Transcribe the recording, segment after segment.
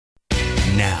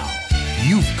Now,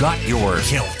 you've got your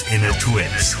Kilt in a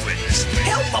Twist.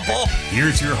 Helpable.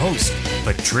 Here's your host,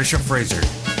 Patricia Fraser.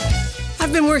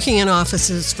 I've been working in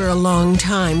offices for a long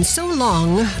time, so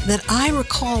long that I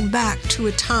recall back to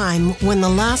a time when the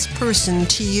last person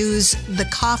to use the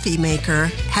coffee maker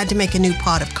had to make a new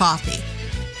pot of coffee.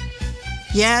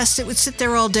 Yes, it would sit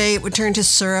there all day, it would turn to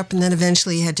syrup, and then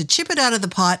eventually you had to chip it out of the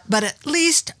pot, but at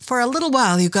least for a little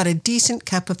while you got a decent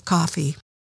cup of coffee.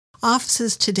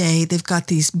 Offices today, they've got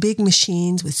these big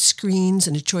machines with screens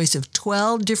and a choice of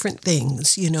 12 different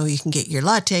things. You know, you can get your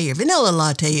latte, your vanilla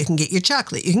latte, you can get your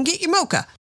chocolate, you can get your mocha.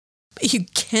 But you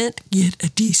can't get a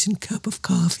decent cup of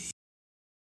coffee.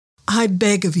 I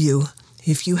beg of you,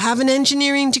 if you have an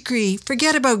engineering degree,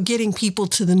 forget about getting people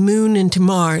to the moon and to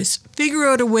Mars. Figure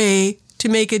out a way to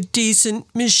make a decent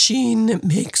machine that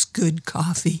makes good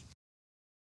coffee.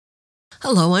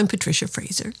 Hello, I'm Patricia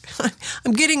Fraser.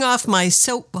 I'm getting off my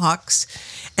soapbox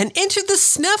and into the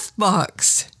snuff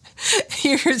box.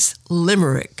 Here's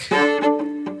Limerick.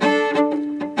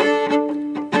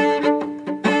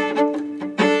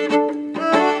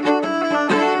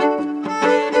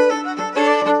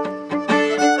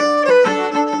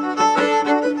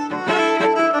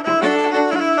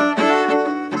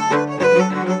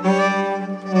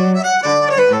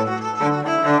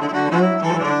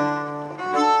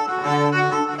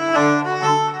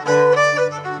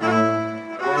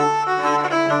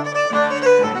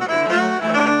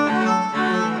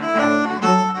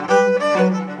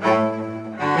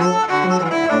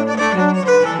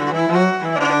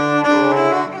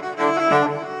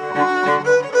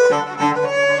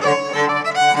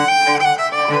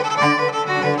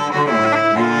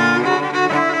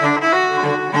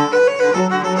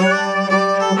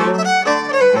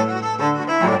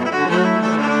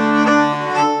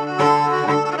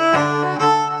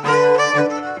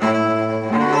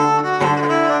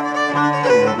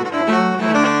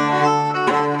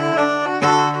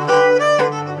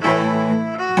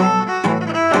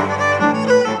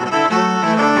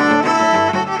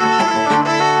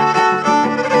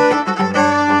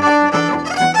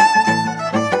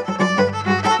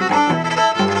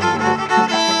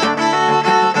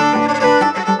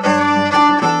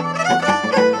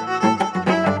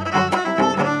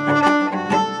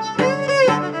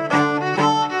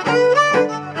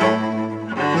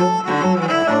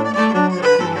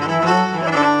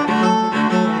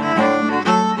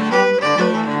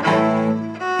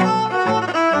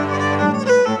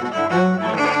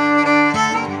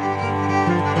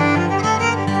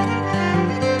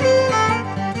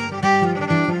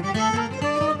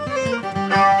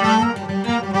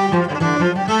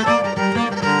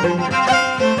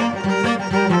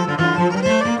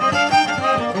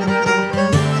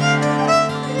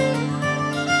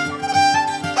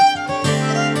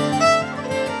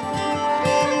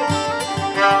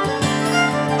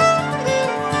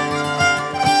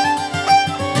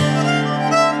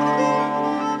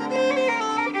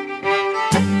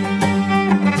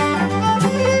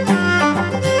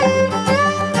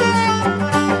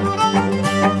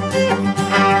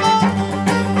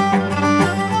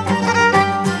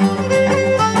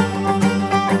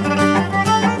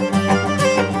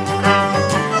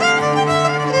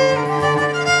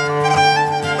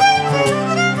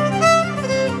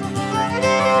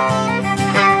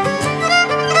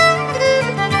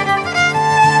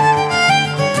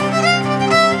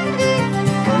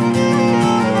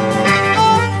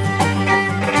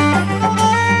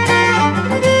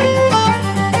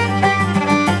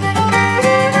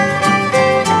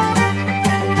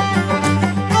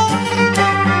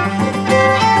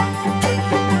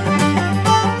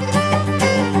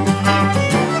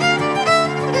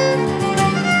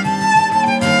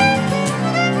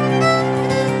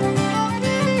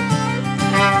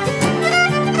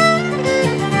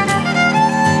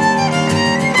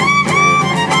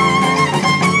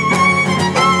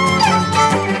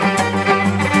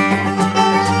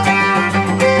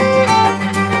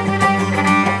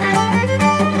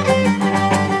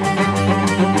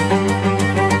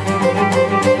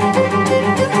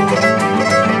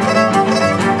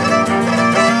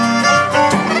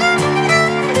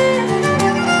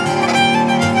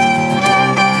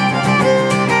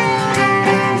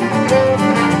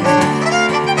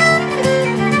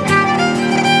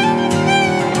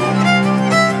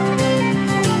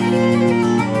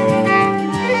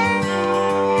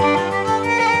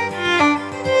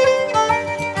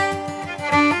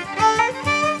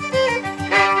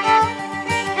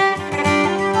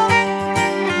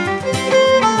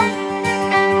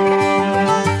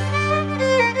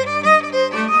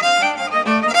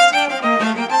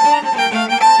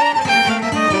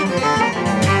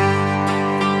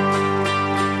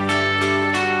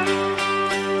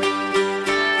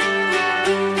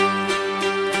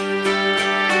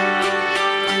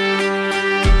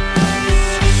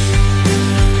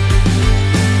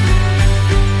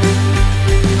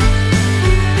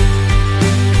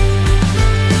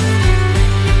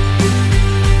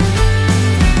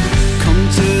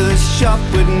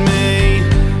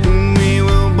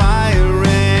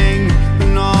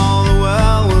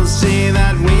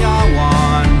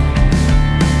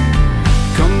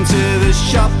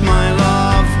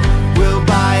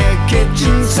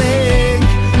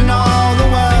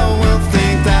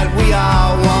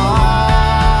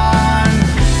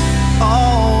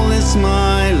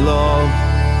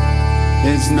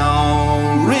 There's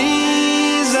no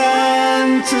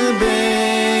reason to be.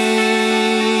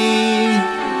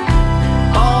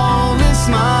 All this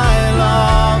my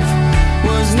love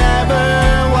was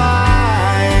never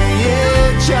why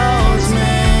you chose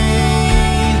me.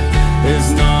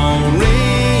 There's no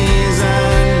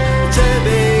reason to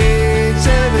be.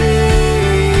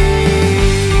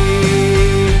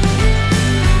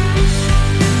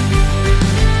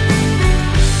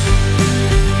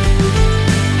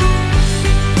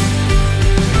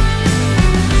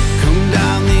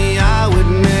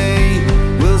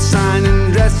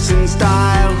 In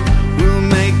style, we'll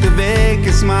make the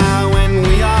Vegas smile when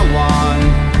we are one.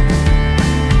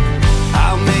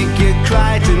 I'll make you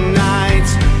cry tonight.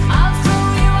 I'll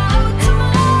throw you out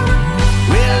tomorrow.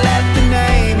 We'll let the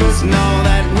neighbors know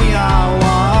that we are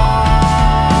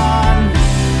one.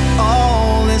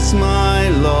 All this, my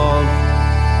love,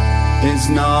 is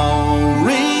no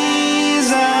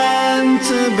reason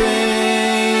to be.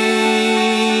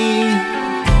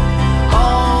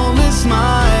 All this,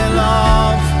 my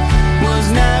love,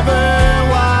 was never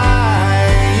why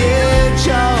you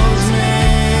chose me.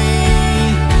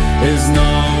 There's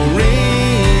no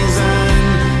reason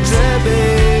to be.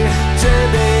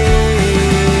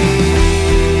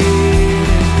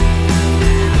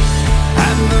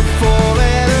 And the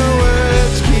four-letter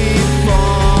words keep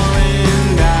falling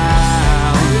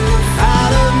down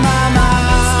out of my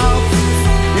mouth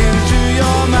into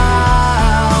your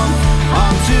mouth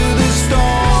onto the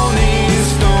stony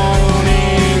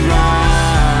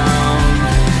ground.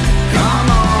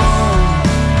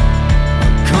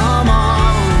 Come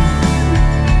on,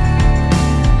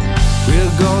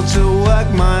 we'll go to work,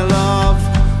 my love,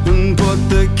 and put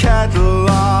the kettle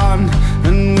on,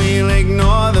 and we'll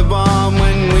ignore the bomb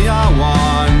when we are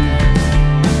one.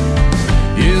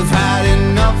 You've had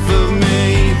enough of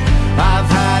me, I've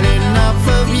had enough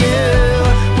of you.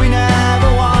 We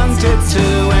never wanted to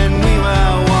when we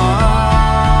were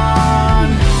one.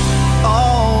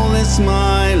 All this,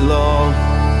 my love,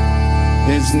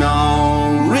 is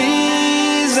no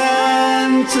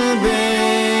reason to be.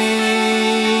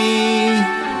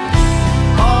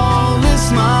 All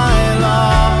this, my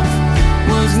love,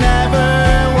 was never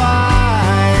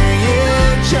why you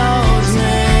chose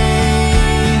me.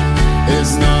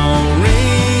 There's no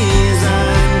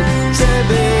reason to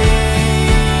be.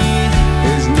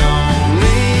 There's no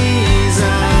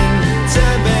reason to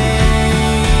be.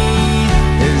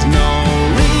 There's no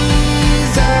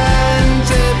reason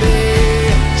to be.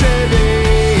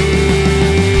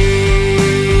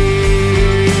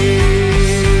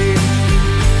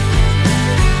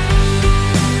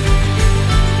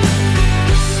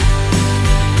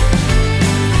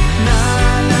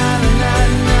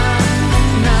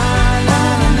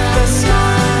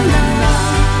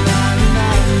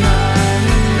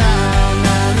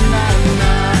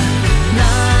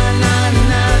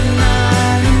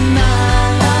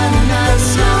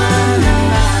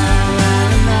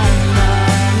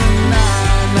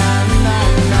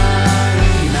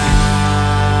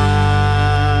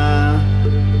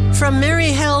 From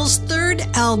Mary Hell's third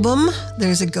album,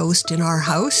 There's a Ghost in Our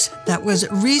House, that was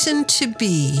Reason to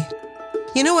Be.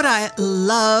 You know what I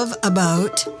love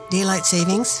about daylight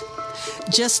savings?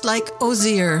 Just like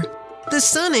Osier, the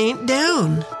sun ain't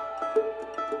down.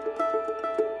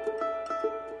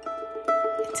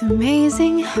 It's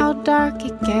amazing how dark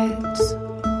it gets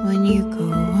when you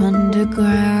go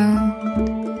underground.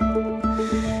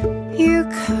 You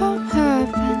come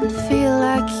up and feel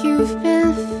like you've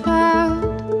been found.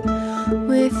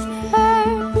 With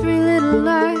every little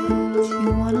light,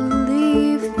 you wanna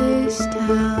leave this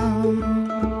town.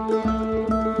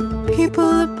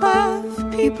 People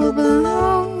above, people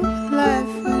below,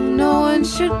 life where no one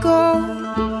should go.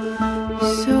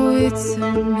 So it's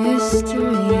a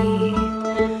mystery.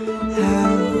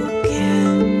 How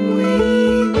can we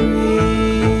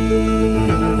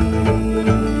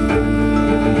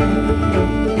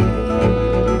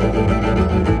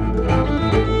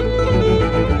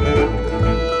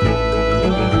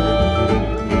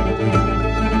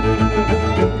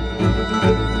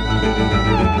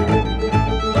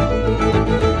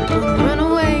run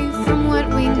away from what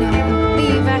we know,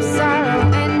 leave our sorrow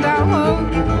and our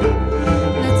hope?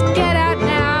 Let's get out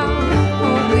now.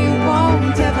 Oh,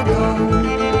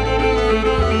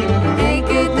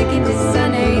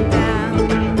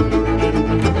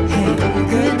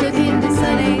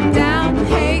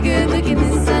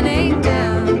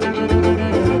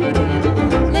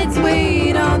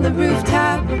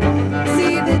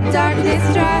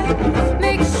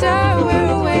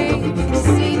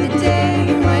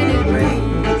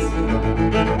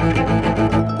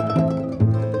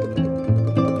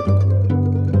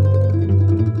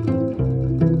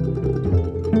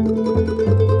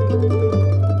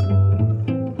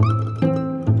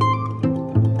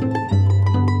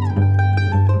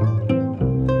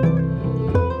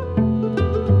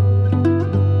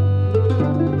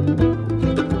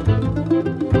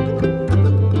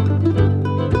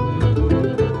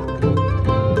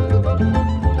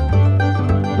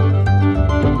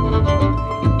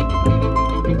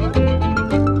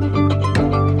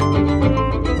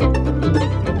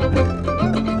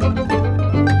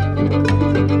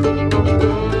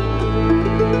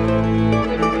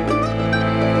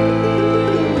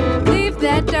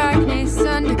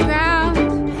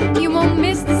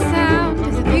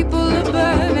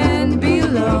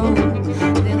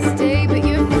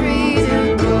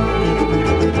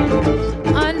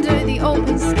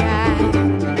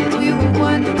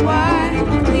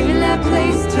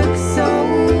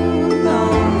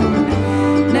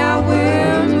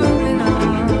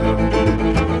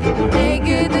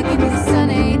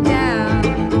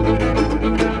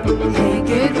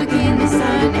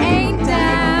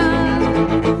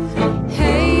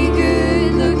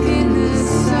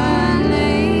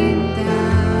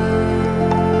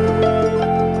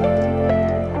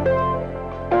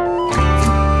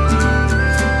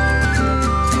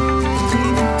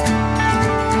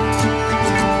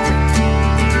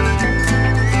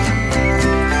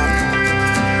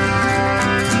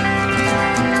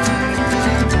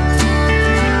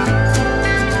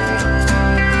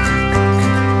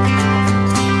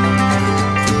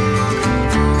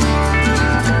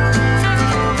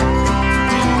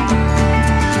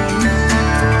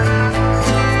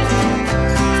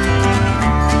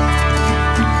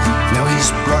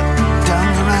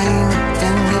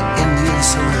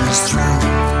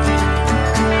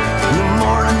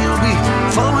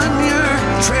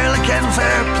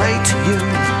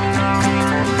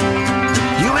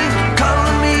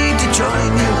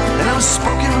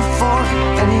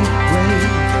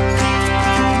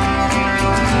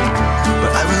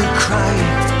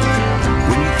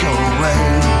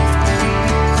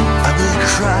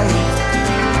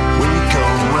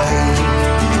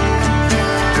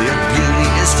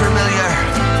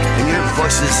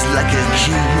 is like a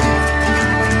key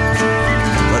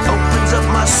that opens up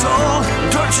my soul,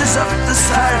 torches up the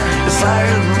fire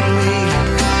in me.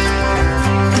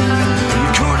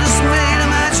 Your court is made of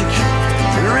magic,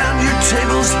 and around your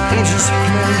tables angels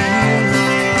play.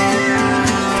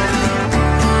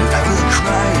 I will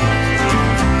cry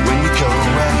when you go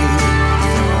away.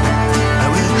 I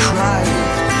will cry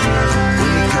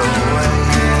when you go away.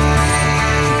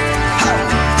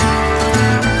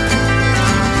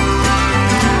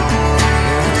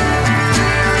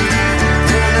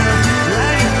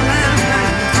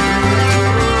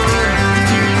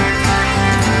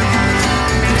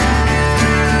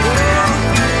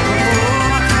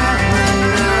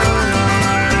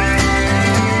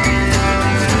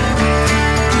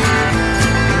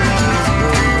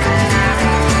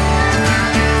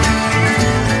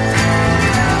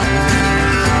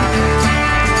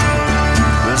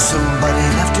 Somebody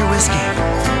left her whiskey.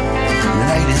 The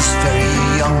night is very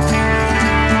young.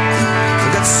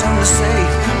 I've got some to say,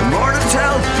 more to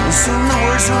tell, and soon the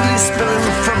words will be spilling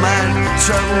from my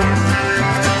tongue.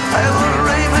 I will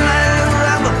rave and I will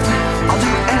ramble. I'll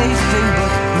do anything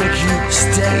but make you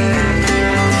stay.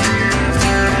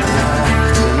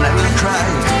 And I will cry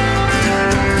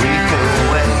when you go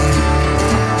away.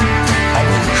 I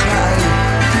will cry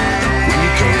when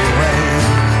you go away.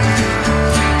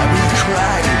 I will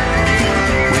cry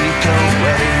when you go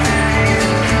away.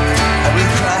 I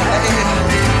will cry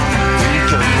when you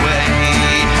go away.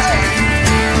 Hey!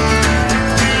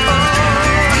 Oh!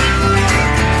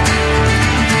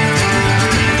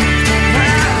 Na,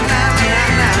 na, na, na,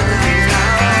 na, yeah.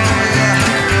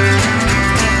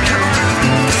 Come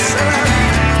on, sir.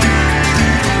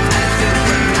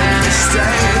 Make me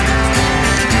stay.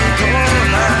 Come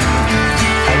on, I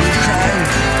will cry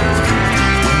when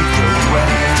you go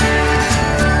away.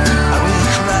 I will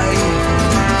cry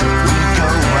when you go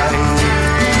away.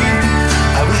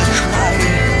 I will cry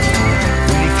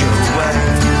when you go away.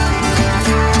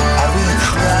 I will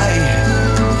cry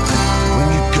when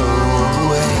you go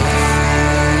away.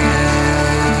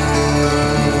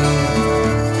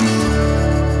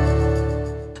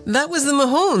 That was the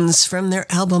Mahones from their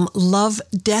album Love,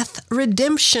 Death,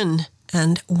 Redemption,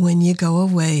 and When You Go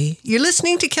Away. You're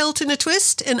listening to Celt in a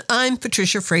Twist, and I'm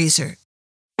Patricia Fraser.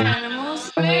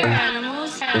 Animals, we're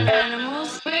animals,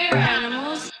 animals, we're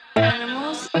animals,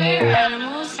 animals, we're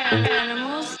animals,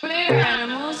 animals, we're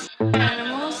animals,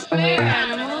 animals, we're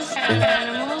animals,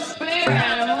 animals, we're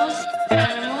animals,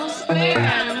 animals, we're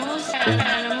animals,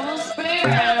 animals, we're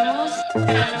animals,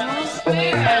 animals, we're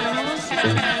animals,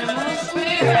 animals,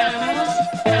 we're animals,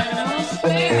 animals, we're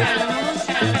animals,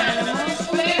 animals,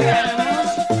 we're animals,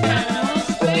 animals,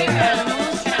 we're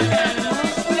animals,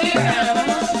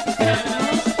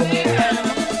 animals,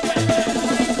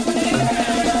 we're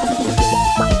animals.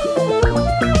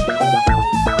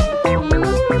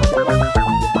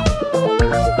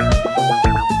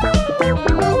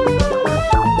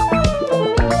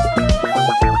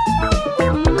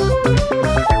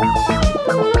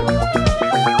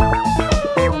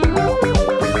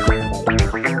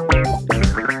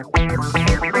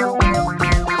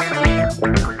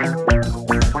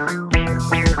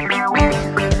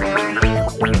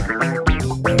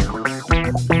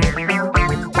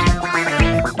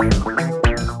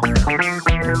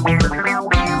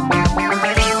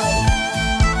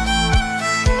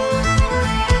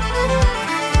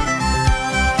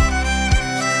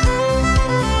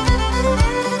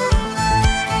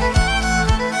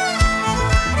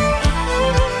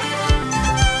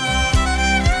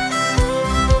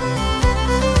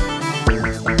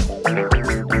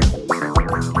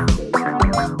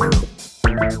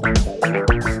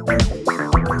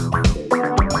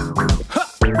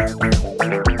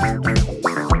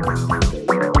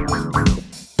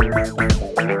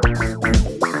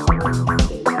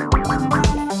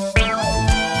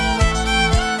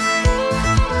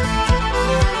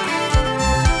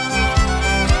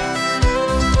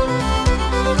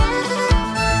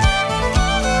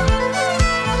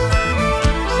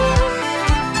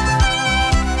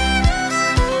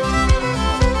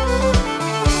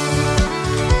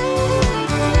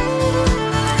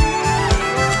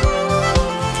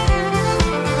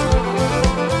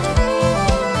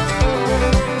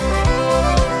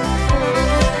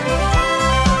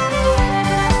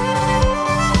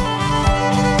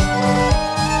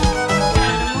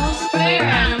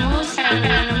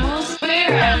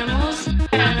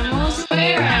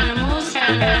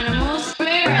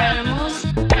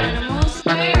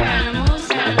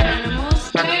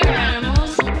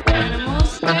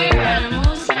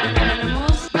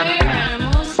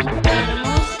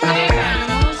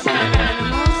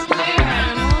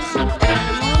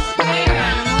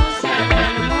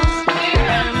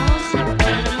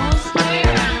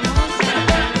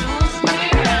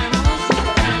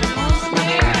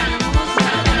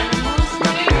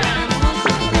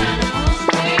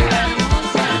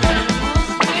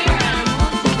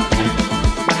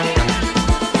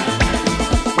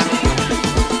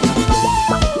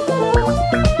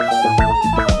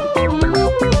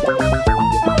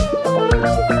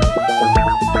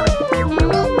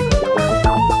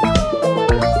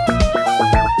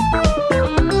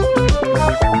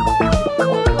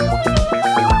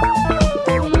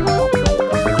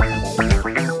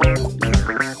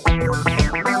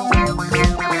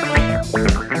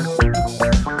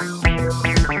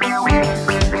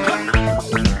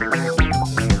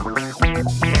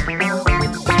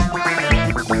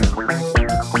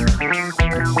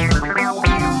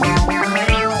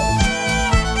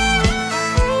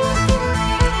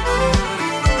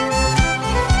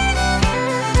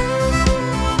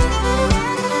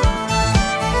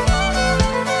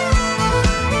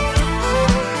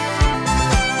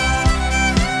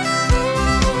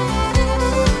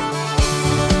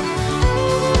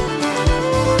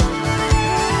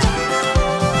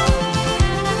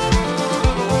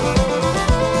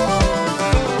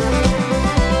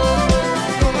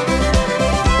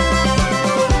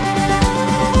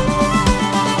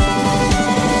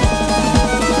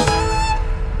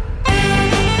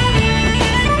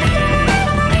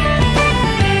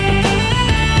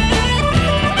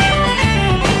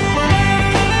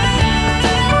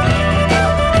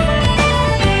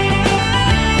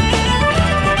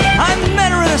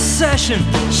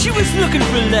 fashion. She was looking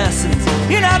for lessons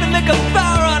in how to make a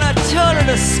Baron. I told her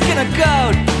to skin a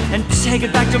goat and take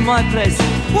it back to my place.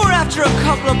 We're after a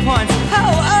couple of pints.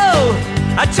 Oh,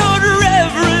 I told her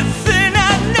everything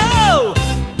I know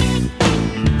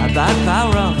about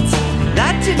Barons.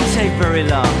 That didn't take very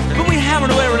long, but we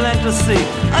hammered away relentlessly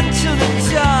until the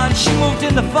dawn. She moved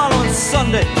in the following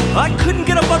Sunday. I couldn't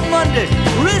get up on Monday.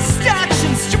 Wrist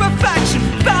action, stupefaction,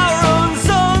 Barons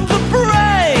on the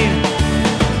brain.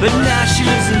 But now she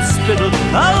lives in Spittle.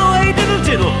 Oh, hey, diddle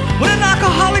diddle, with an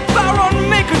alcoholic Baron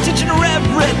maker teaching her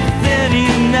everything he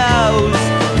knows.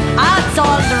 That's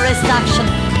all the wrist action.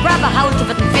 Grab a hold of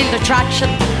it and feel the traction.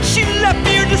 She left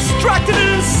me here distracted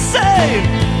and insane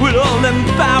with all them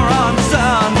Barons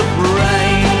on the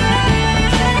brain.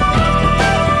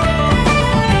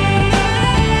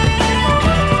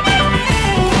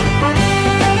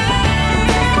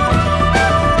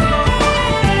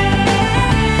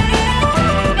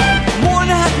 Worn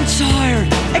out and tired,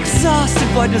 exhausted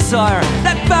by desire.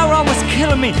 That Baron was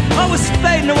killing me. I was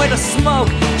fading away to smoke.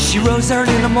 She rose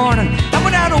early in the morning and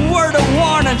without a word of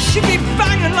warning, she'd be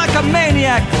banging like a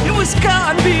maniac. It was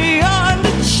gone beyond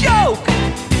a joke.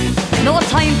 No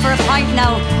time for a pint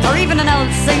now, or even an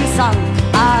old sing-song.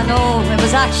 Ah no, it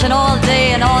was action all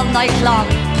day and all night long.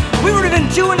 We were even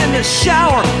doing it in the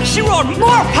shower. She roared,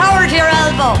 More power to your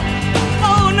elbow.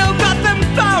 oh no, got them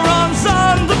Barons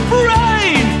on the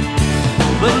brain.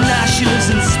 But now she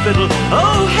lives in Spittle.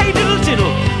 Oh, hey, diddle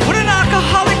diddle, with an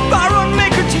alcoholic Baron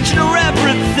maker teaching her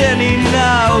everything he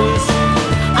knows.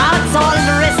 That's all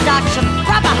the wrist action.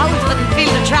 Grab a hold of it and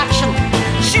feel the traction.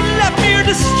 She left me here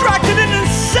distracted and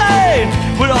insane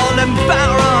with all them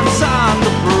Barons on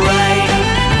the brain.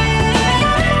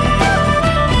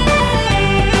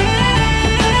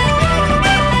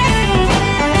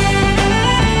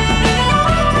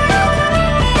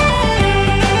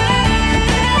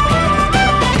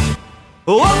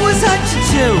 What was I to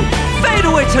do? Fade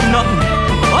away to nothing.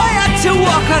 I had to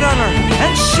walk out on her,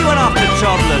 and she went off to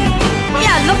Dublin.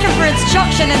 Yeah, looking for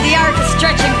instruction in the art of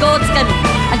stretching goatskin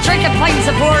and drinking pints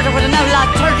of porter with an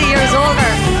outlaw 30 years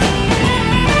older.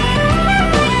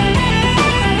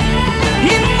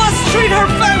 He must treat her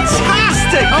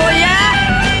fantastic. Oh yeah?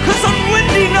 'Cause on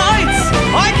windy nights,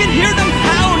 I can hear them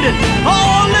pounding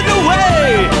all in the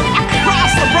way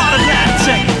across the broad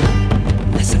Atlantic.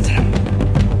 Listen to them.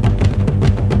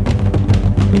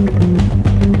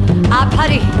 Ah,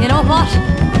 Paddy, you know what?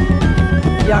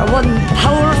 You're one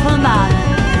powerful man.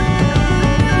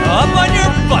 Up on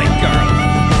your bike, girl.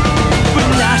 But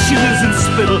now she lives in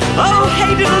Spittle. Oh,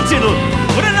 hey, diddle diddle,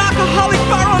 with an alcoholic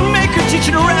Baron maker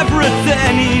teaching her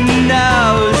everything he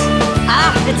knows.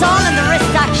 Ah, it's all in the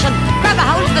wrist action. Grab a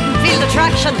hold of it and feel the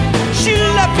traction. She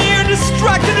left me here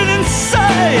distracted and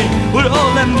insane with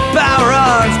all them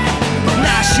Barons.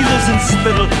 Now she lives in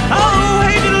Spittle. Oh,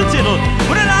 hey, diddle diddle,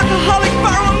 with an alcoholic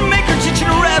Baron maker teaching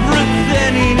her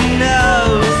everything he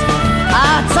knows.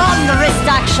 Ah, it's all in the wrist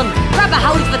action. Grab a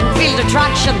hold of it and feel the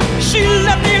traction. She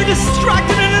left me here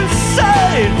distracted and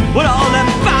insane with all them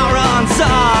Barons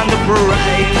on the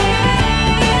brain.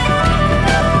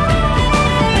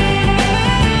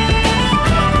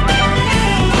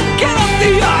 Get up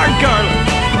the yard, girl.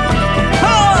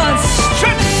 Oh, and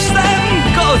stretch them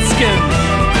goatskins.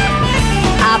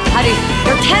 Ah, Paddy,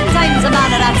 you're 10 times the man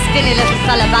of that skinny little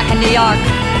fella back in New York.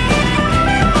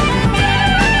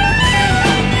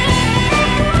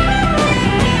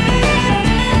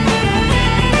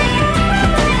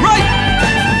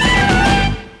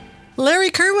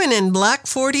 Larry Kerwin and Black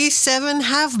 47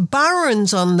 have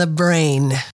Barons on the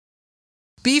brain.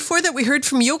 Before that, we heard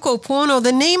from Yoko Ono.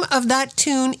 The name of that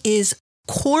tune is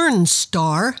Corn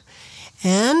Star.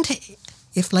 And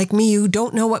if, like me, you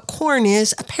don't know what corn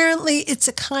is, apparently it's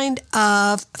a kind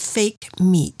of fake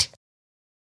meat.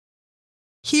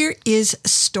 Here is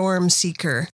Storm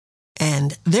Seeker,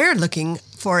 and they're looking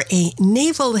for a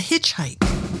naval hitchhike.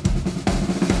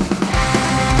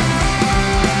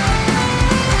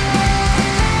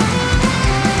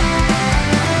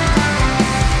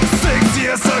 6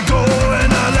 years ago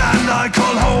in a land I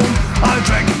call home, I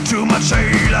drank too much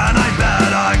ale and I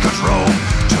bet I could roam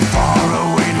to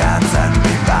faraway lands and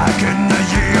be back in a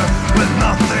year with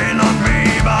nothing on me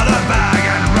but a bag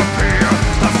and repair.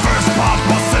 The first part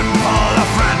was simple, a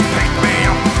friend picked me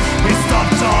up. He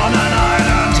stopped on an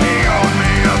island, he owed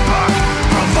me a buck,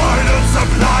 provided some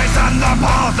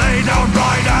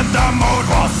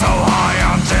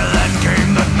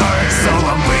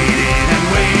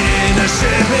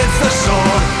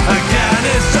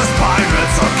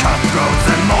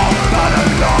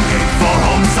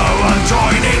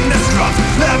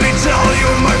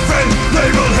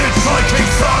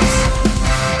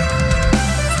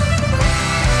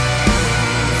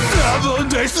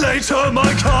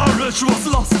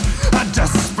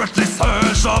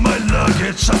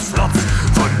it's just lots.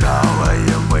 For now I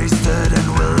am wasted and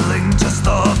willing to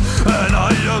stop, and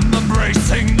I am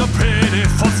embracing the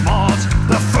pitiful smart.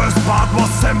 The first part was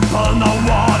simple, now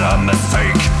what a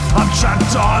mistake. I'm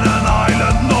trapped on an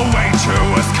island, no way to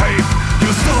escape.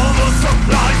 You stole the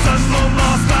supplies and no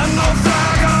mask and no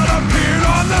flag had appeared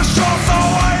on the shore, so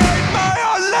I ate my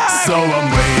own leg. So I'm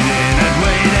waiting and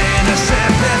waiting, a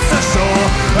ship hits the shore.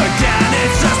 Again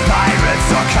it's just pirates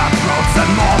or cutthroats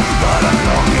and more, but I'm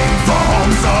longing for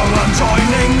home, so I'm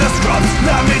joining the scrubs.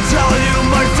 Let me tell you,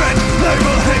 my friend, they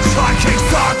will hitchhiking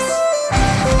sucks.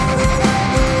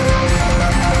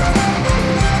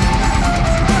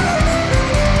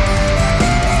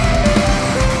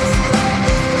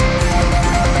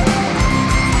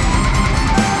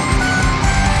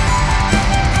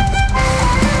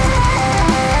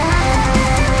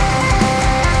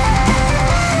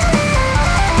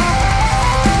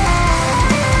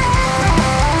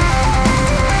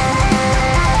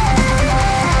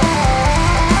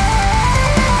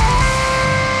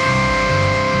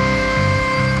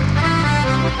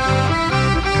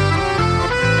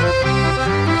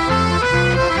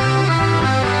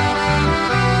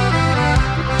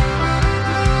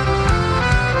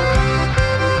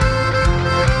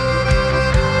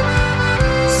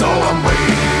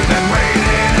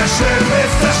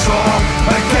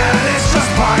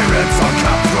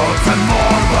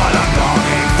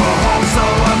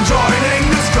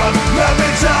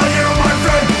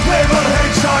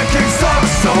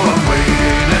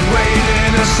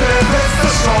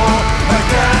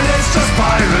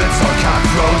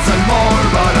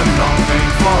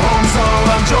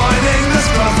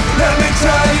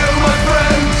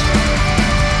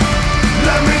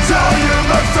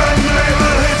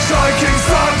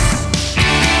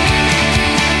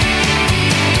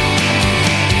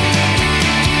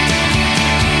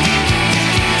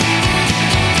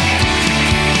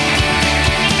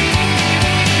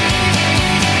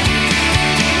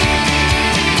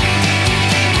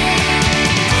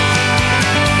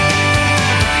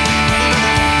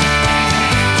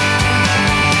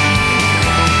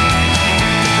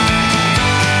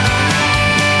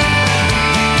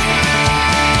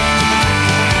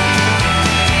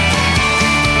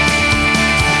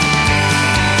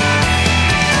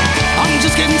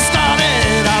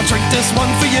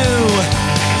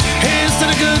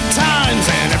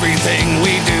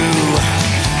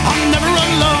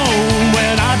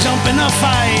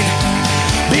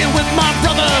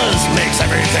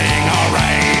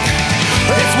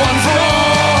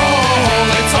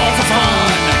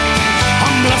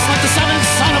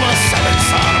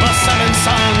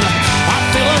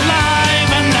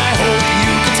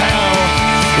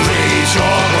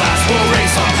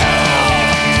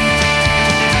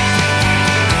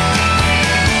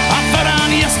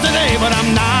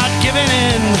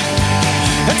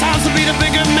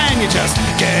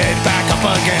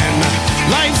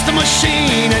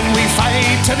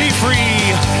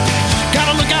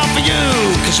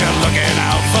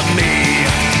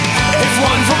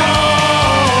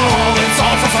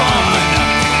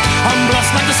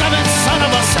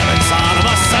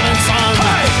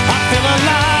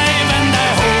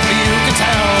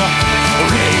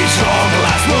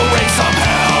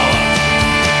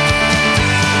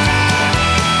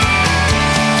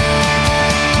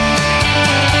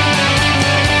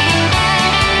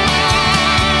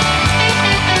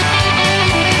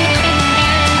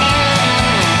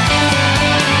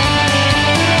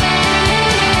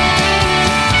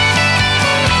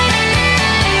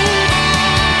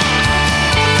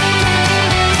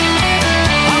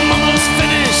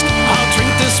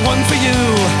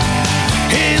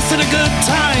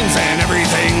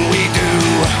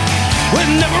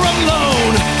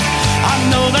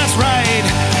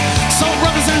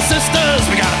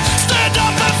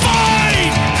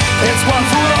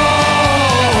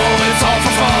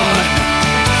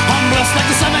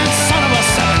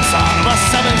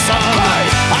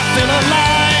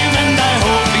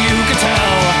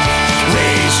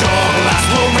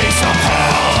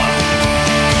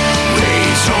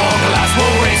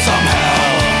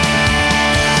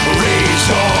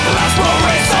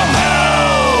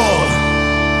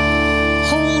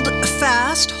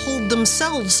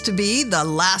 To be the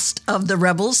last of the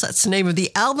Rebels. That's the name of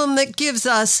the album that gives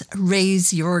us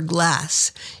Raise Your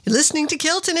Glass. You're listening to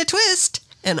Kilt in a Twist,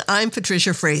 and I'm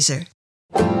Patricia Fraser.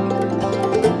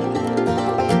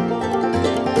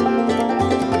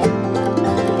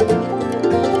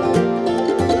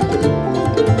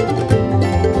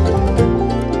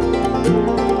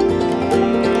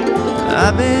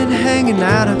 I've been hanging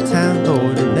out uptown,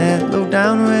 Lord, in that low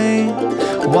down rain,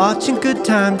 watching Good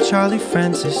Time Charlie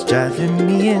Francis driving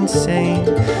me insane.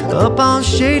 Up on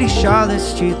shady Charlotte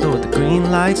Street, Lord, the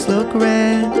green lights look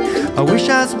red. I wish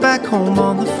I was back home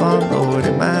on the farm, Lord,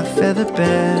 in my feather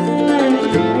bed.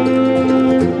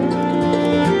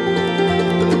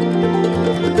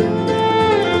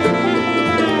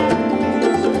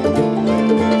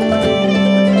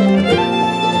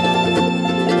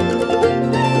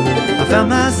 Found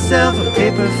myself a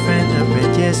paper friend, I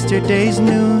read yesterday's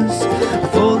news. I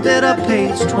folded up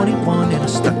page 21 and I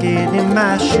stuck it in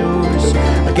my shoes.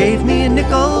 I gave me a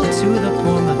nickel to the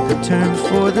poor month return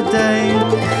for the day.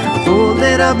 I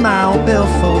folded up my old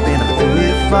billfold and I threw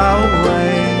it far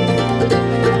away.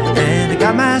 And I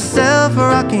got myself a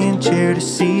rocking chair to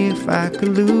see if I could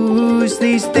lose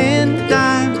these thin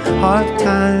dime hard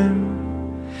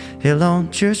time Hill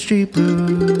on Church Street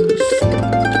blues.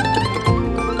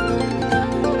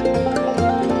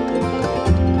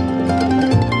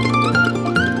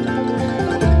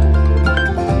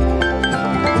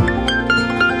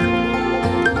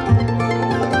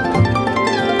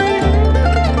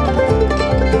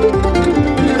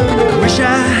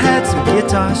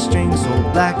 Guitar strings,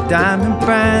 old black diamond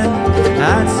brand.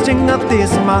 I'd string up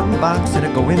this mountain box and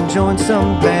I'd go and join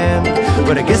some band.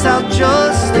 But I guess I'll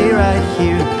just stay right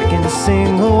here, pick and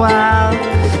sing a while.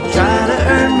 Try to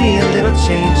earn me a little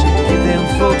change and give them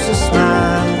folks a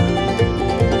smile.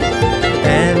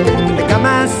 And I got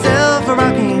myself a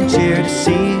rocking chair to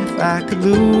see if I could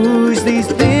lose these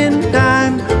thin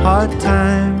dime hard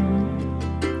time.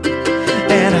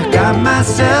 And I got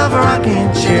myself a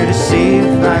rocking chair to see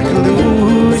if I could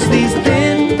lose these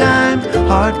thin dime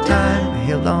hard time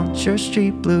Hill on Church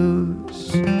Street blues.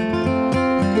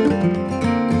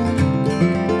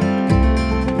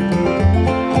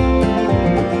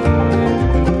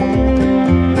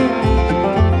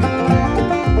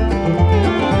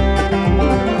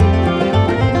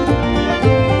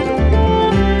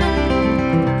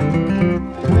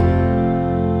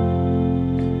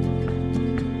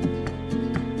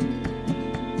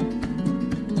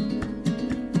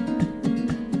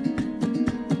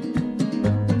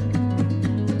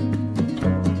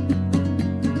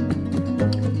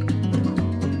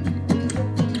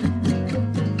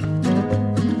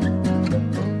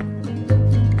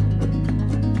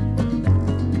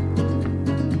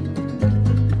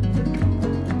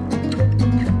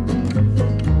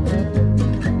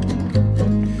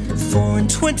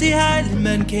 Highland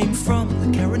men came from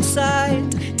the Karen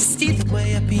side to steal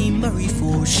away Happy Murray,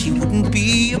 for she wouldn't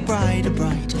be a bride,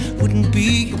 wouldn't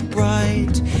be a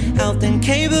bride. Out then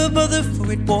came her mother,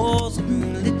 for it was a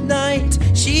moonlit night.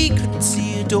 She couldn't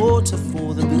see her daughter,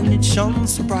 for the moon had shone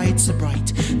so bright,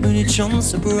 moon had shone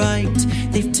so bright.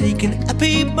 They've taken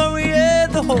Happy Murray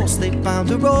and the horse they found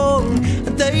her on,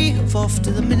 and they have off to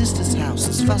the minister's house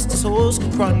as fast as horse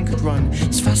could run,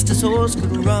 as fast as horse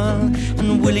could run.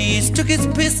 And Willie's took his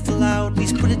pistol out and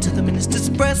he's put it to the minister's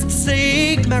breast,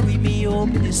 saying, marry me, O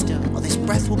minister, or this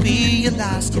breath will be your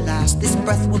last, this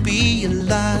breath will be your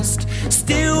last.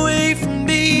 Stay away from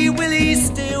me, Willie,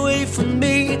 stay away from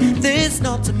me. There's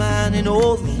not a man in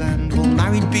all the land will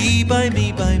married be by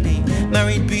me,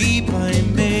 married be by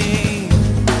me.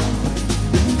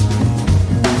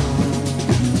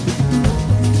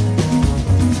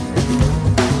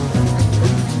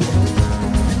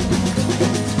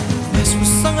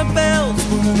 Bells,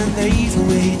 woman, and they've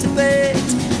away to bed.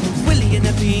 Willie and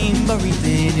Happy Murray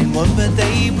been in one bed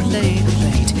they were laid,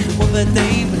 one bed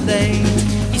they were laid.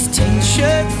 His tin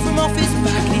shirt from off his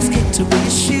back, he's kicked away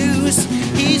his shoes.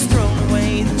 He's thrown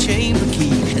away the chamber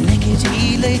key, and naked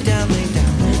he lay down,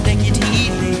 naked he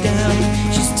lay down.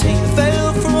 She's taken the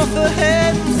veil from off her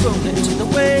head and thrown it to the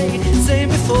way, saying,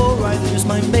 before I lose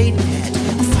my maidenhead,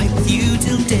 I'll fight with you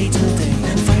till day,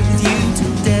 fight with you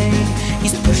till day.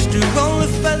 He's pushed her on a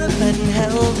feather bed and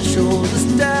held her shoulders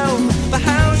down. But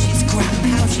how she's ground,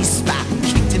 how she spat,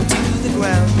 kicked him to the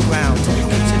ground,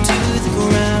 kicked him to the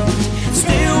ground.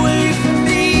 Stay away from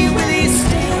me, Willie,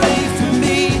 stay away from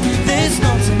me. There's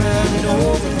not a man in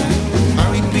all the land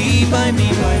married be by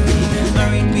me,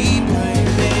 married be by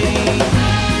me.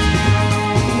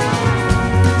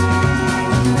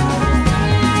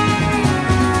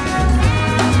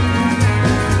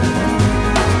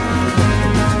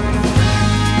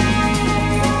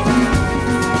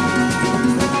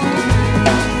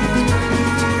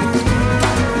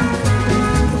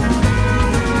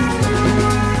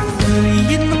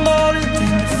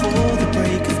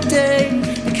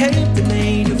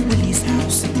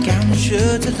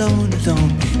 Alone,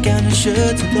 gown and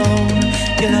shirt alone.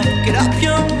 Get up,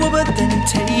 young woman, then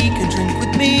take a drink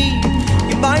with me.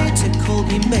 You might have called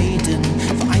me maiden,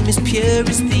 for I'm as pure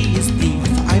as thee,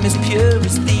 for I'm as pure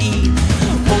as thee.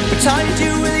 tied you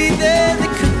really there, they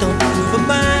could not prove a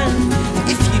man.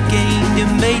 If you gained your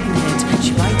maidenhead,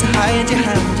 she might hide your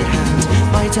hand,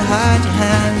 might hide your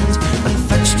hand, and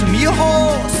fetched him your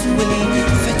horse, Willie,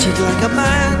 fetch it like a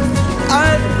man.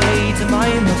 I'd away to my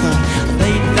mother,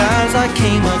 maiden as I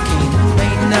came,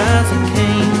 maiden as I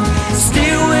came.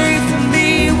 Stay away from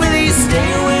me, Willie,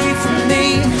 stay away from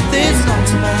me. There's not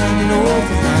a man in all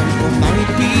the land will marry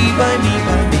me by me,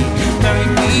 marry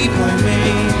me by me.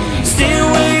 Stay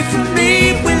away from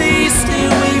me, Willie, stay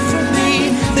away from me.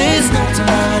 There's not a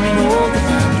man in all the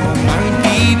land will marry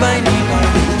me by me,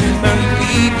 marry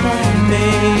me by me.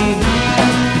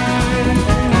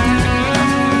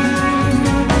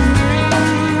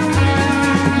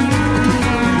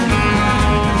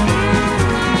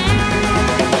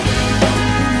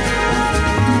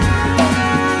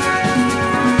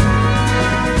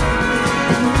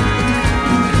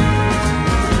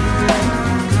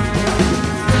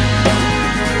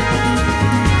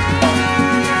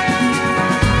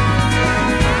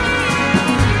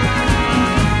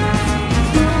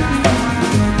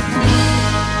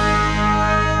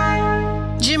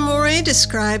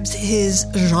 Describes his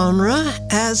genre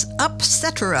as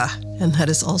upsetera, and that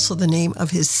is also the name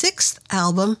of his 6th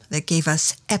album that gave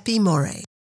us Epi More.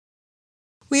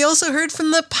 We also heard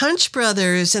from the Punch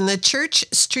Brothers and the Church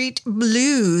Street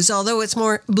Blues, although it's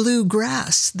more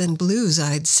bluegrass than blues,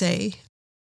 I'd say.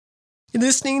 You're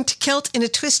listening to Celt in a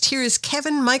Twist. Here is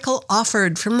Kevin Michael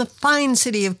Offord from the fine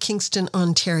city of Kingston,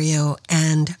 Ontario,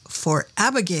 and For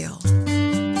Abigail.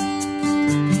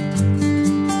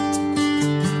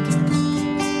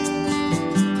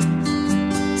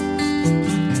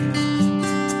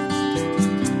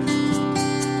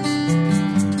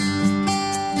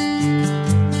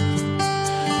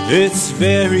 This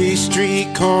very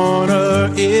street corner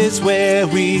is where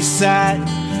we sat,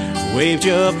 waved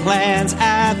your plans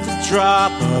at the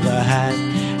drop of a hat,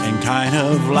 and kind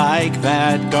of like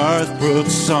that Garth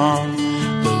Brooks song,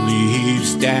 the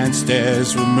leaves danced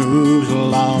as we moved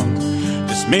along.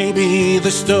 This may be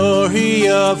the story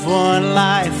of one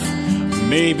life,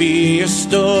 maybe a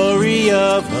story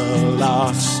of a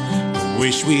loss. I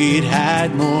wish we'd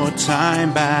had more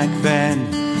time back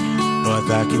then, but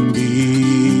that can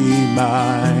be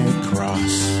my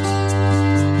cross.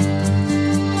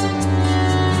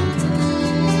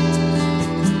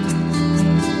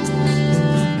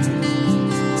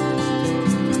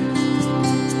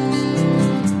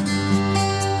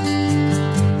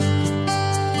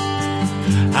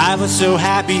 I was so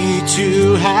happy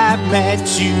to have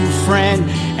met you, friend,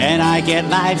 and I get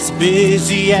life's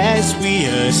busy as we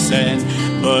ascend.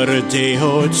 But a day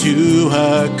or two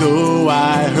ago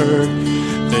I heard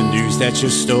the news that your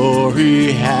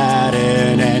story had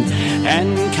an end.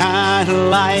 And kinda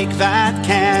like that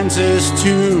Kansas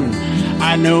tune,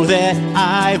 I know that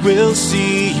I will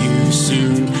see you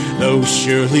soon, though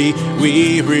surely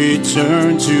we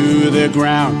return to the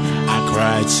ground. I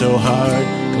cried so hard,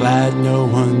 glad no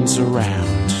one's around.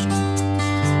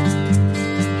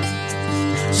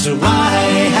 So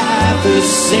I have the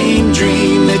same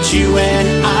dream that you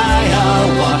and I are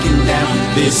walking down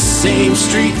this same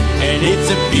street, and it's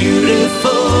a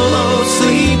beautiful old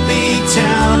sleepy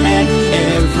town, and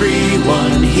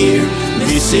everyone here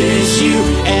misses you,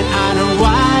 and I know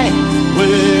why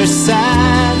we're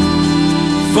sad,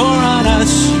 for on us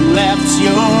you left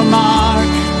your mark.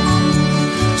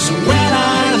 So when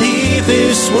I leave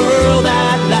this world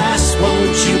at last,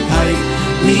 won't you pipe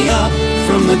me up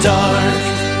from the dark?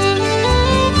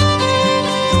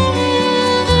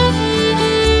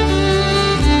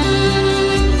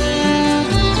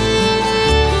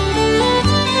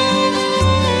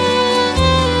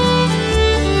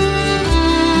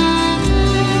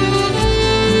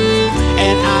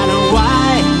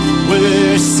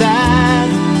 We're sad,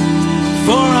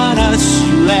 for on us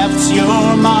you left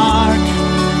your mark.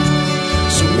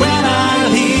 So when I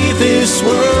leave this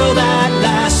world at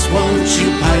last, won't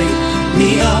you pipe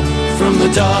me up from the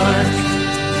dark?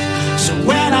 So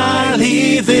when I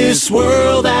leave this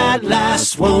world at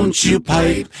last, won't you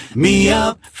pipe me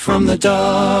up from the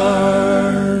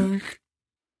dark?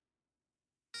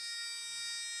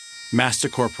 Master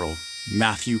Corporal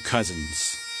Matthew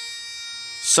Cousins,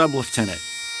 Sub-Lieutenant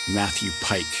Matthew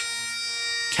Pike,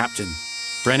 Captain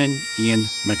Brennan Ian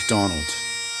MacDonald,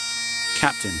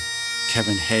 Captain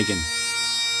Kevin Hagen,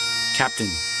 Captain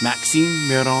Maxime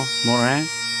Miron Morin,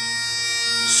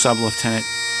 Sub-Lieutenant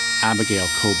Abigail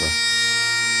Cobra.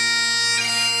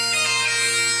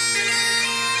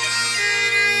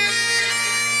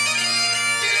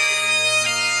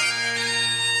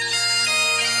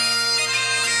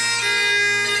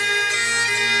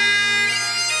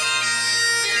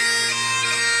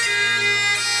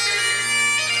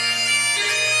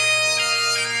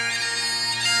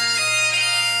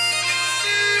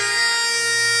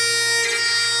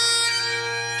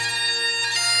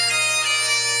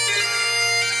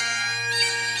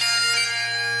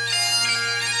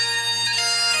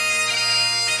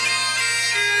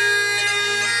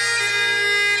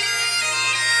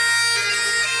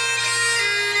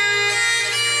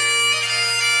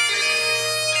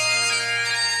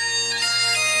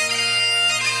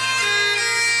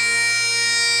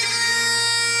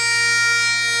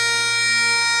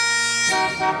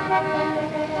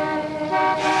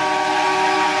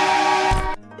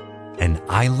 An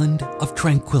island of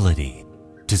tranquility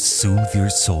to soothe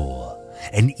your soul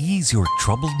and ease your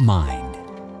troubled mind.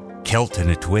 Celt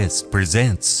in a Twist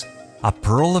presents a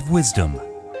pearl of wisdom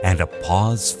and a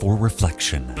pause for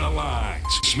reflection. Relax,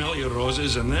 smell your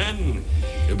roses, and then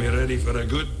you'll be ready for a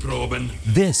good probing.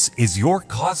 This is your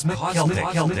Cosmic Celtic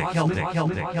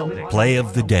Play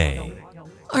of the Day.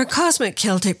 Our Cosmic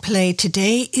Celtic play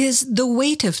today is The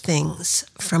Weight of Things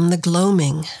from The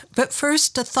Gloaming. But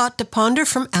first, a thought to ponder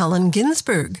from Allen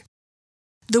Ginsberg.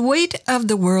 The weight of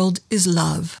the world is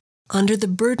love, under the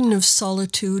burden of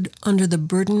solitude, under the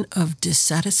burden of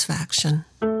dissatisfaction.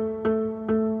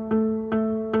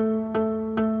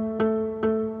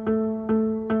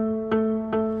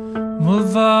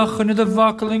 Mavach in the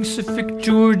Vackling Suffolk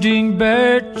Jording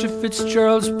Birch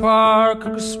Fitzgerald's Park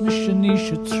agus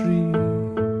Missionisha Tree.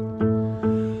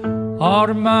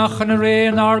 Armach and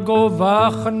rain are go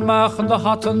vach and mach and the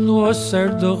hot and noser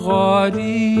the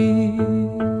gari.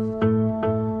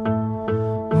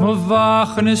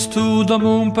 Mavach and is to the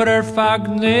moon per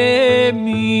fagne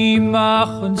me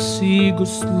mach and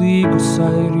sigus ligus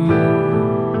airi.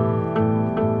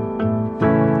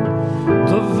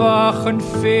 The vach and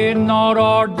fein ar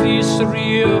ardis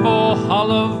riv o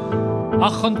halav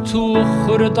ach and tuch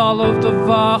of the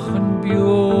vach and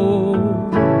bio.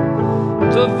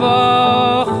 The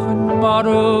vachen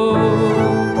maro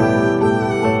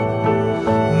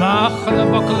Machen the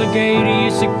buckle gairy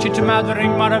sig chit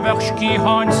mathering maravechski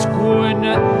han skoen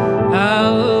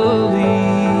ali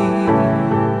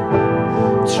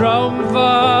Traum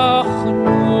vachen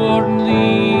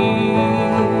ornli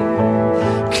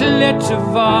Klette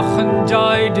vachen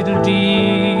diddle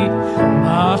dee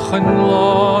Machen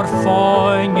lor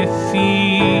fine fi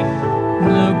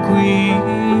na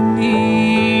guimi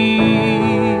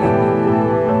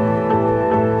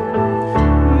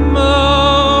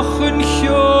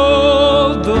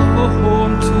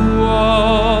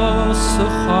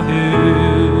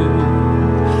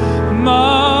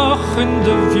Machen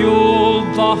de viol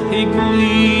da ik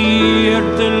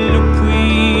leerde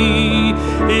lepui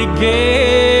ik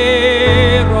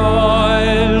geroil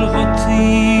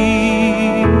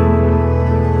gati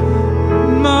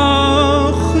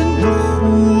Machen de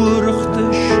goerig de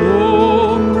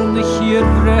schomer de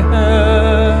hiervre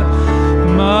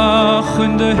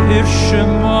Machen de hirsche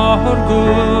margo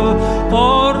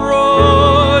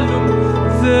orolum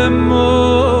de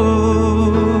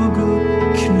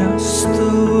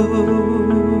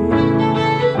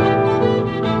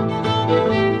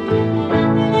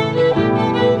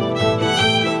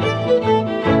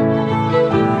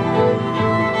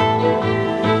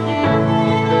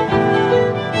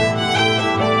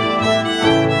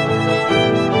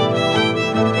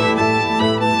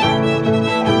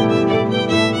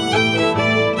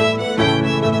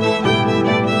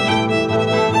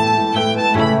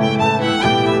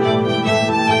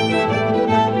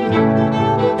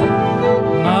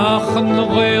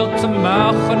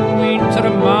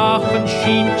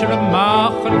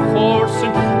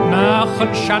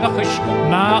Shannachish,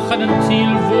 machen en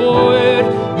tielvoer,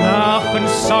 machen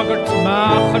sagert,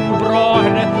 machen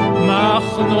brohne,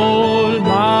 machen ol,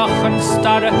 machen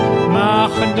starre,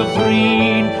 machen de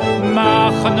vrien,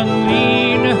 machen en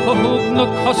line, hoogne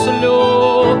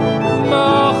kosselo,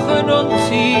 machen en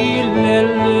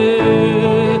tielelle,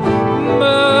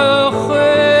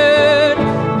 machen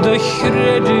de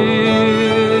chreder,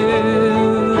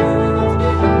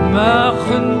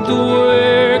 machen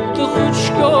doek de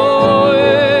goedskooi.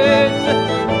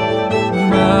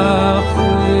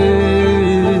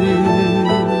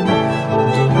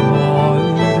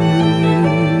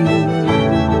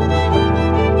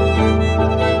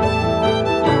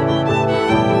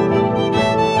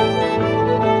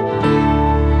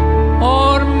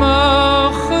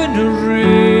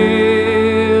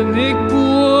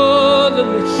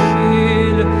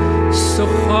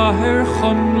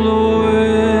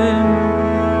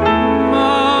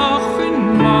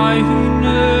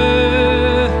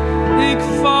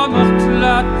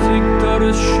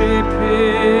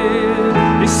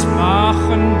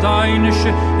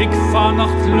 Ik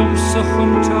vannacht lumsig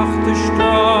en tachte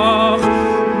stach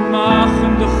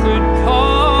Machen de goed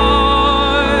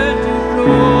paard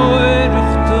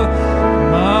Roedigte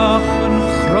Machen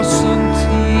grossen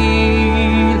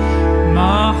tiel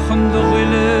Machen de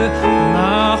wille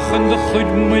Machen de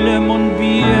goed mille mon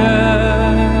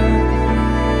bier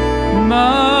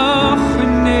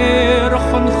Machen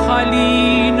nerig en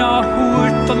galina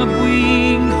Hoort aan de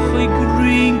boeing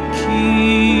gegrinkie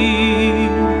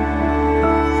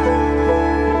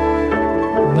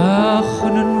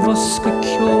Machen en waske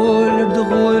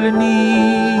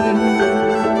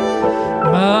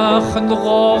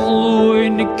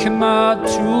gálúin I cymad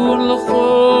trwy'n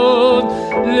lychwn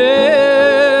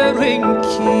lerin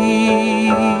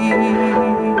ci.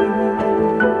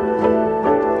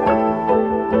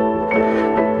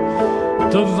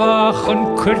 Dy fach yn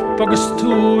cwrp agos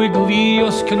tú I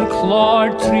glios cyn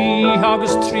clár trí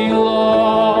agos trí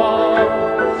lá.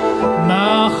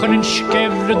 Mach yn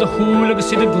skefre dy hŵl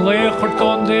agos I dy glechort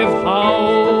on dyf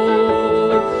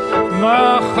hawl.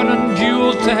 Mach yn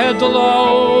djúl te hed o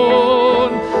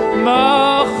lawn.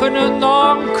 Mach yn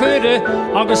ankere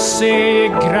agos se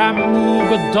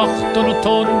gramúg o dochton o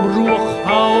ton brúch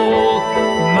hawl.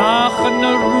 Mach yn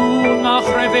rún ach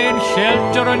refen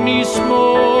shelter an nismo.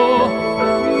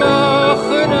 Mach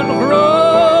yn rá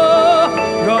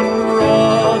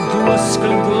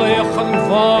dwysgl glech yn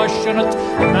fasynat.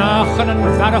 Mach yn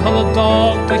farhol y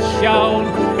dog dy llawn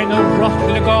yn y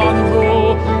rochlig o'n rô.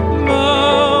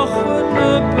 Mach yn y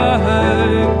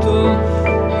bagdol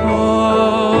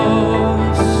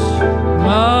os.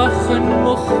 Mach yn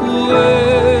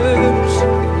mwchwyd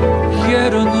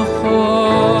ger yn y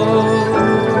chwal.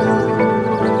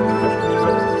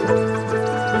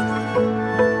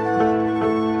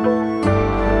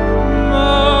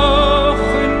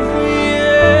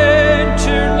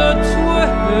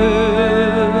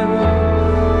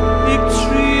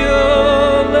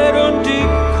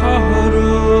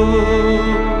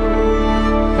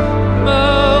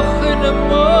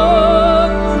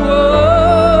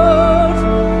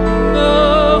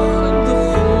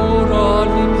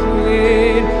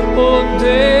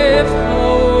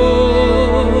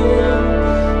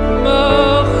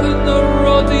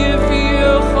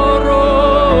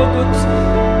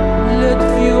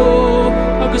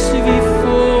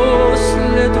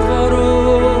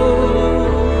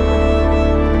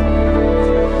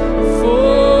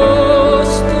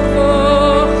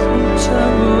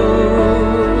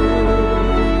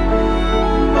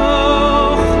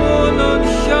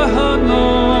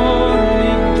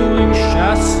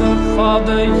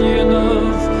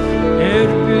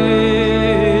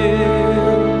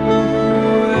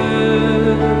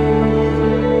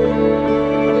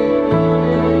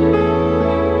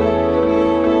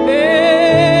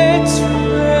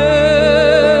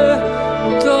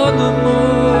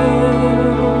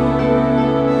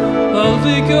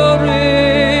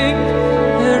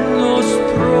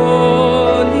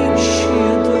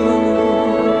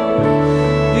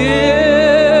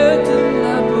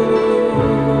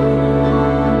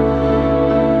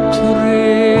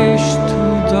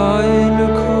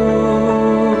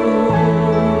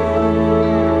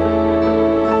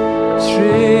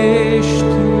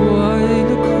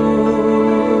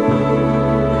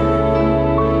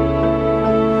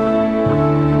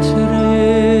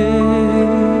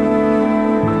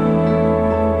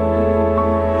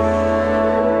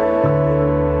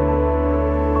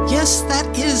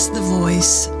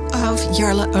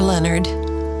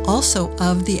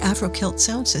 Of the Afro-Celt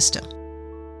sound system.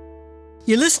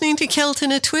 You're listening to Celt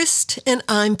in a Twist, and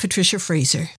I'm Patricia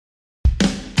Fraser.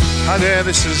 Hi there,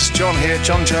 this is John here,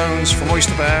 John Jones from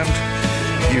Oyster Band.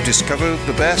 You discovered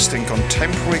the best in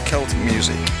contemporary Celtic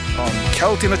music on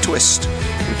Celt in a Twist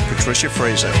with Patricia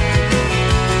Fraser.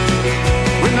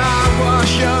 When I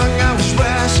was young, I was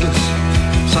restless,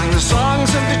 sang the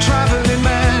songs of the travelling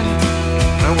man.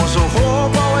 I was a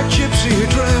hobo, a gypsy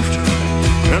adrift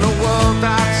in a world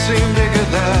that seemed bigger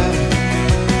than.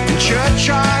 In church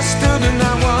I stood and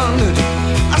I wondered.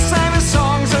 I sang the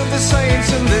songs of the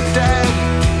saints and the dead,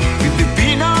 with the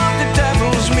beat of the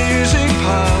devil's music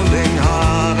pounding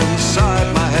hard inside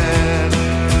my head.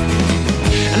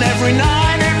 And every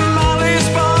night in Molly's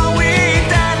bar we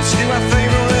danced to our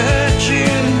favourite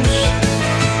tunes.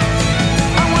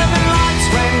 And when the lights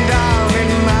went down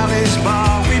in Molly's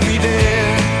bar, we'd be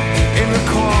there in the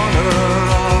corner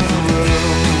of the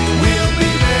room. We'll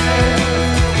be there.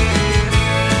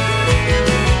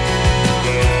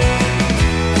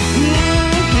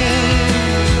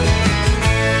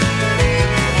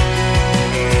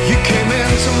 You came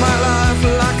into my life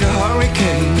like a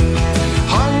hurricane,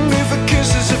 hungry for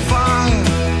kisses of fire.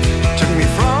 Took me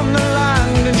from the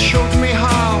land and showed me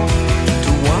how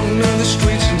to wander the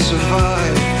streets and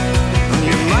survive. In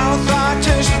your mouth I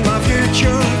tasted my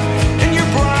future, in your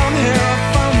brown hair I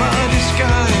found my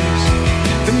disguise.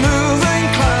 The moving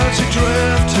clouds are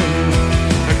drifting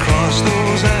across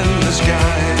those endless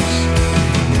skies.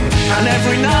 And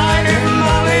every night in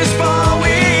Molly's bar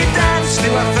we danced to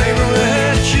our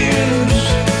favourite tunes.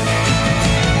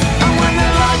 And when the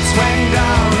lights went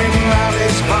down in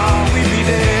Molly's bar, we'd be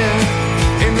there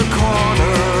in the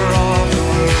corner of the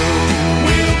room.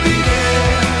 We'll be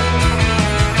there.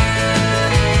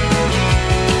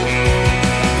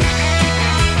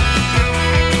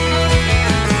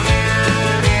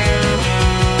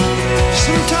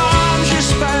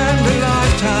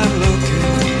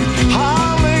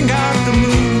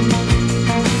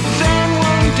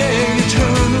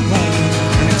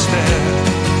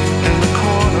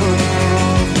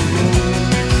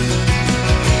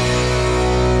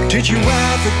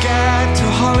 ever get to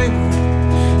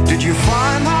Hollywood? Did you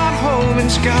find that home in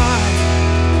sky?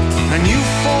 And you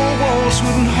four walls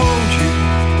wouldn't hold you,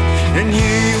 and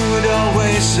you would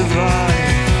always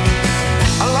survive.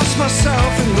 I lost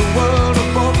myself in the world of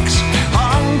books,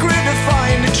 hungry to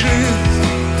find the truth,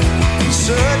 in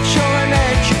search of an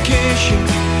education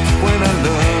when I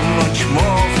learned much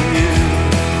more from you.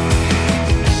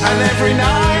 And every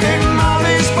night in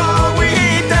Molly's bar we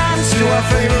dance to our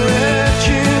favorite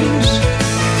tunes.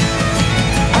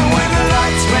 And when the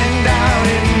lights went down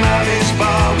in Molly's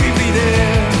bar, we'd be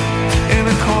there in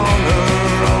a corner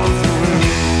of the room.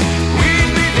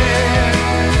 We'd be there,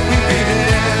 we'd be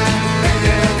there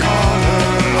in a corner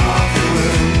of the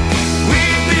room.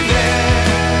 We'd be there,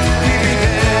 we'd be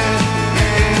there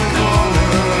in a corner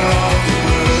of the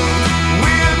room.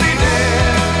 We'll be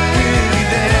there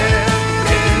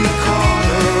in the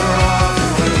corner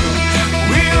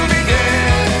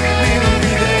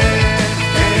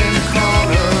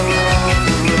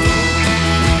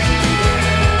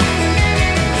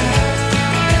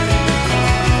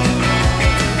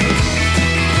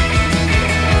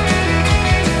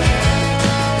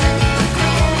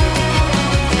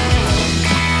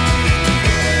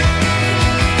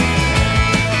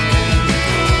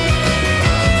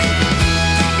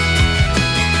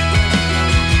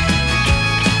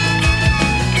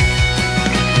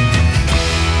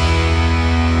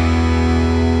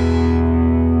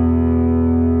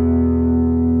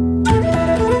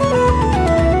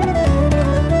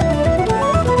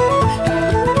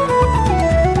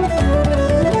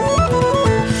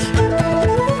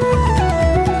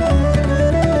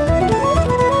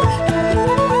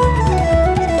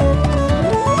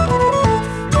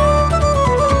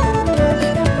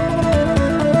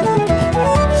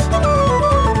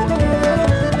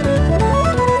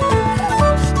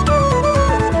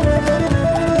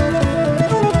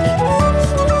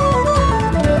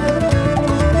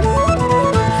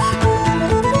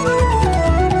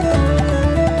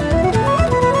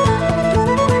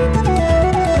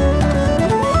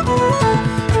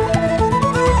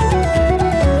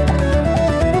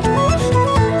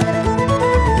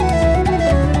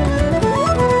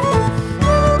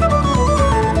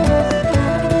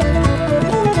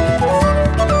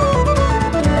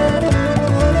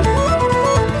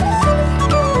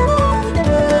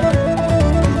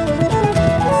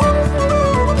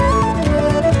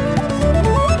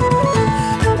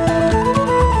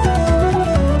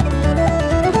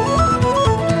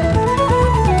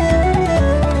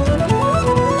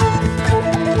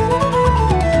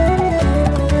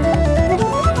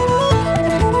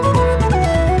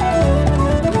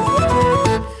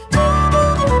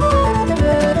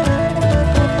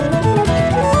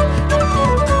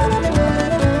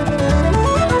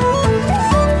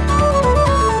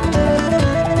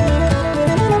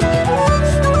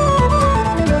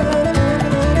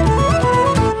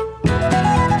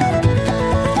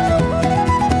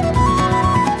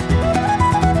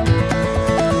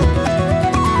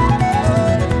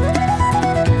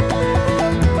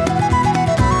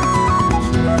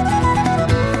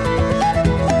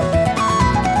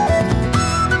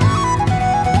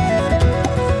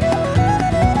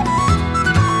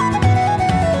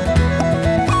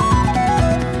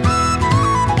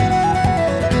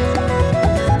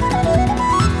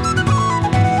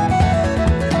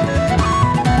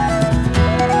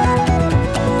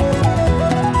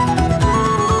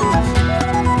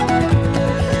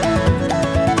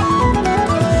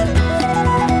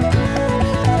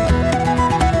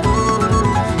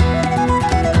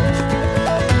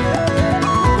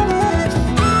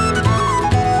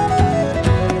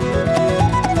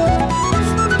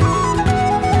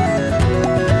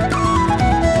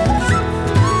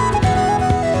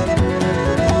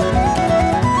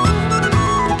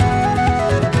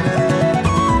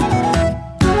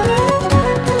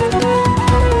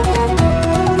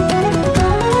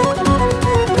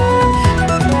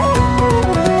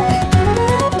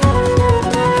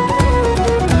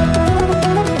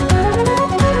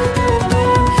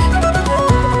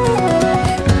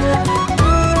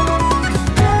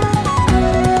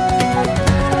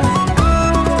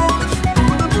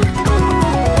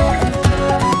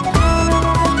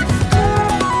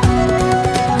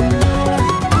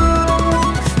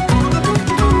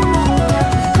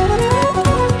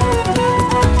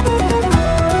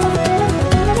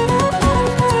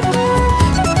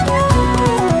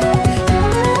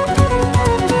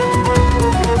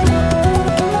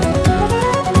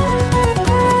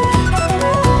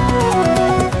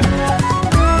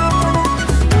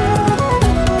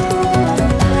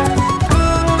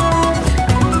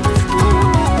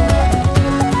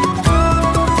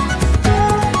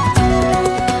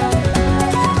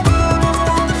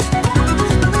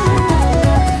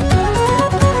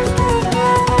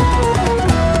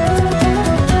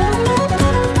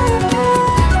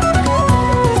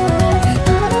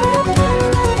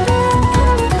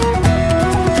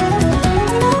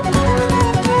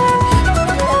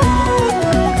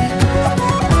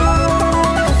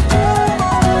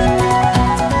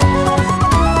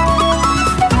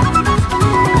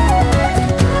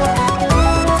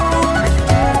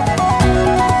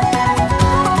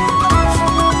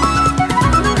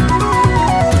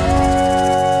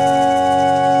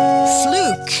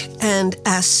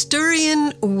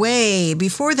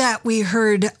Before that, we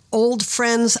heard Old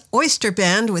Friends Oyster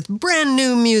Band with brand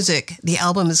new music. The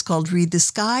album is called Read the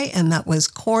Sky, and that was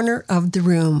Corner of the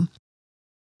Room.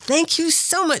 Thank you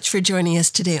so much for joining us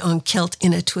today on Celt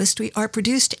in a Twist. We are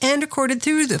produced and recorded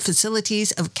through the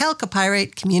facilities of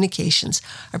Calcopyrite Communications.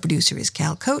 Our producer is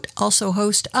Cal Coate, also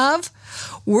host of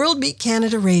World Beat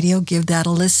Canada Radio. Give that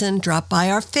a listen. Drop by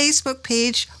our Facebook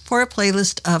page for a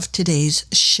playlist of today's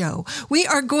show. We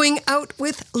are going out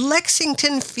with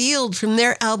Lexington Field from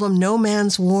their album No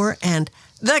Man's War and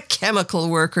the Chemical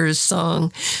Workers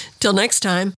song. Till next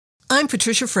time, I'm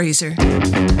Patricia Fraser.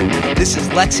 This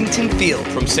is Lexington Field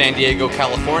from San Diego,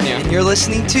 California. And you're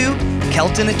listening to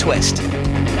Celt in a Twist. Let's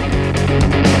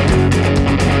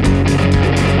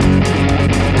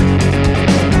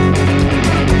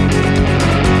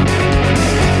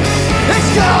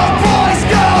go, boys,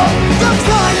 go! The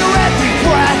time of every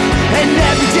breath. And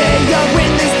every day you're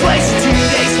in this place. 2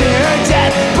 days near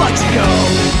death, but you go.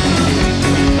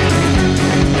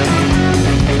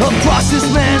 A process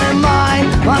man am I,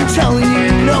 I'm telling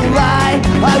you no lie.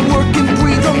 I work and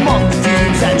breathe among the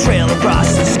fumes that trail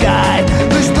across the sky.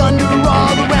 There's thunder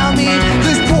all around me,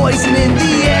 there's poison in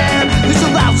the air. There's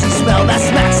a lousy smell that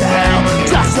smacks of hell,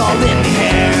 dust all in the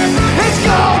air. Let's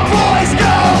go, boys,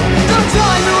 go! The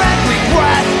time of every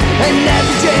breath. And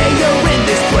every day you're in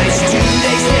this place. 2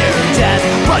 days near death,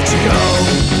 but you go.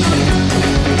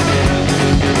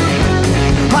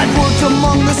 I've worked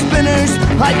among the spinners,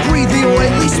 I breathe the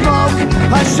oily smoke.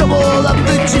 I shovel up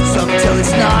the gypsum till it's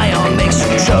nigh on makes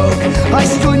you choke. I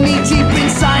stood knee deep in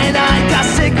cyanide, got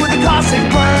sick with a caustic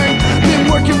burn. Been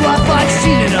working rough, I've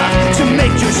seen enough to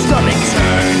make your stomach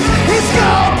turn. Let's go,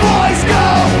 boys, go!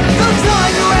 The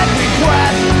time of every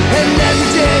breath. And every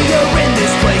day you're in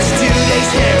this place. 2 days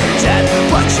near death,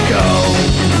 but you go.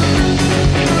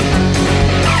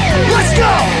 Let's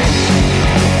go!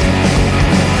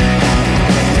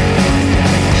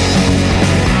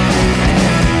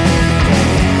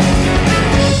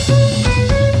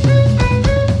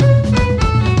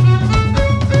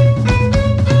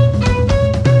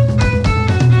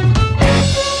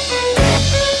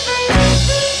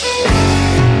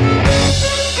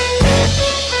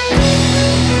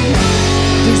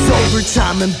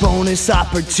 Overtime and bonus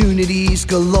opportunities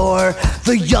galore.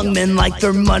 The young men like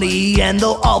their money and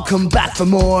they'll all come back for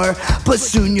more. But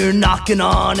soon you're knocking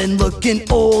on and looking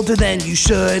older than you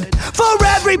should. For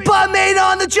every butt made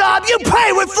on the job, you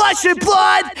pay with flesh and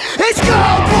blood. It's go,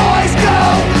 boys, go!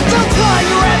 The time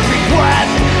for every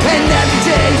breath. And every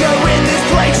day you're in this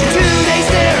place. 2 days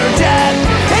near death.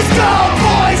 It's go,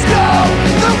 boys, go!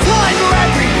 The time for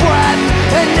every breath.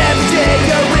 And every day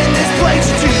you're in this place.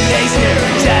 2 days near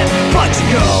death, but you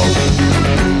go.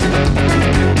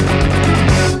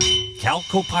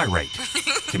 Calcopyrite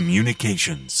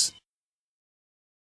Communications.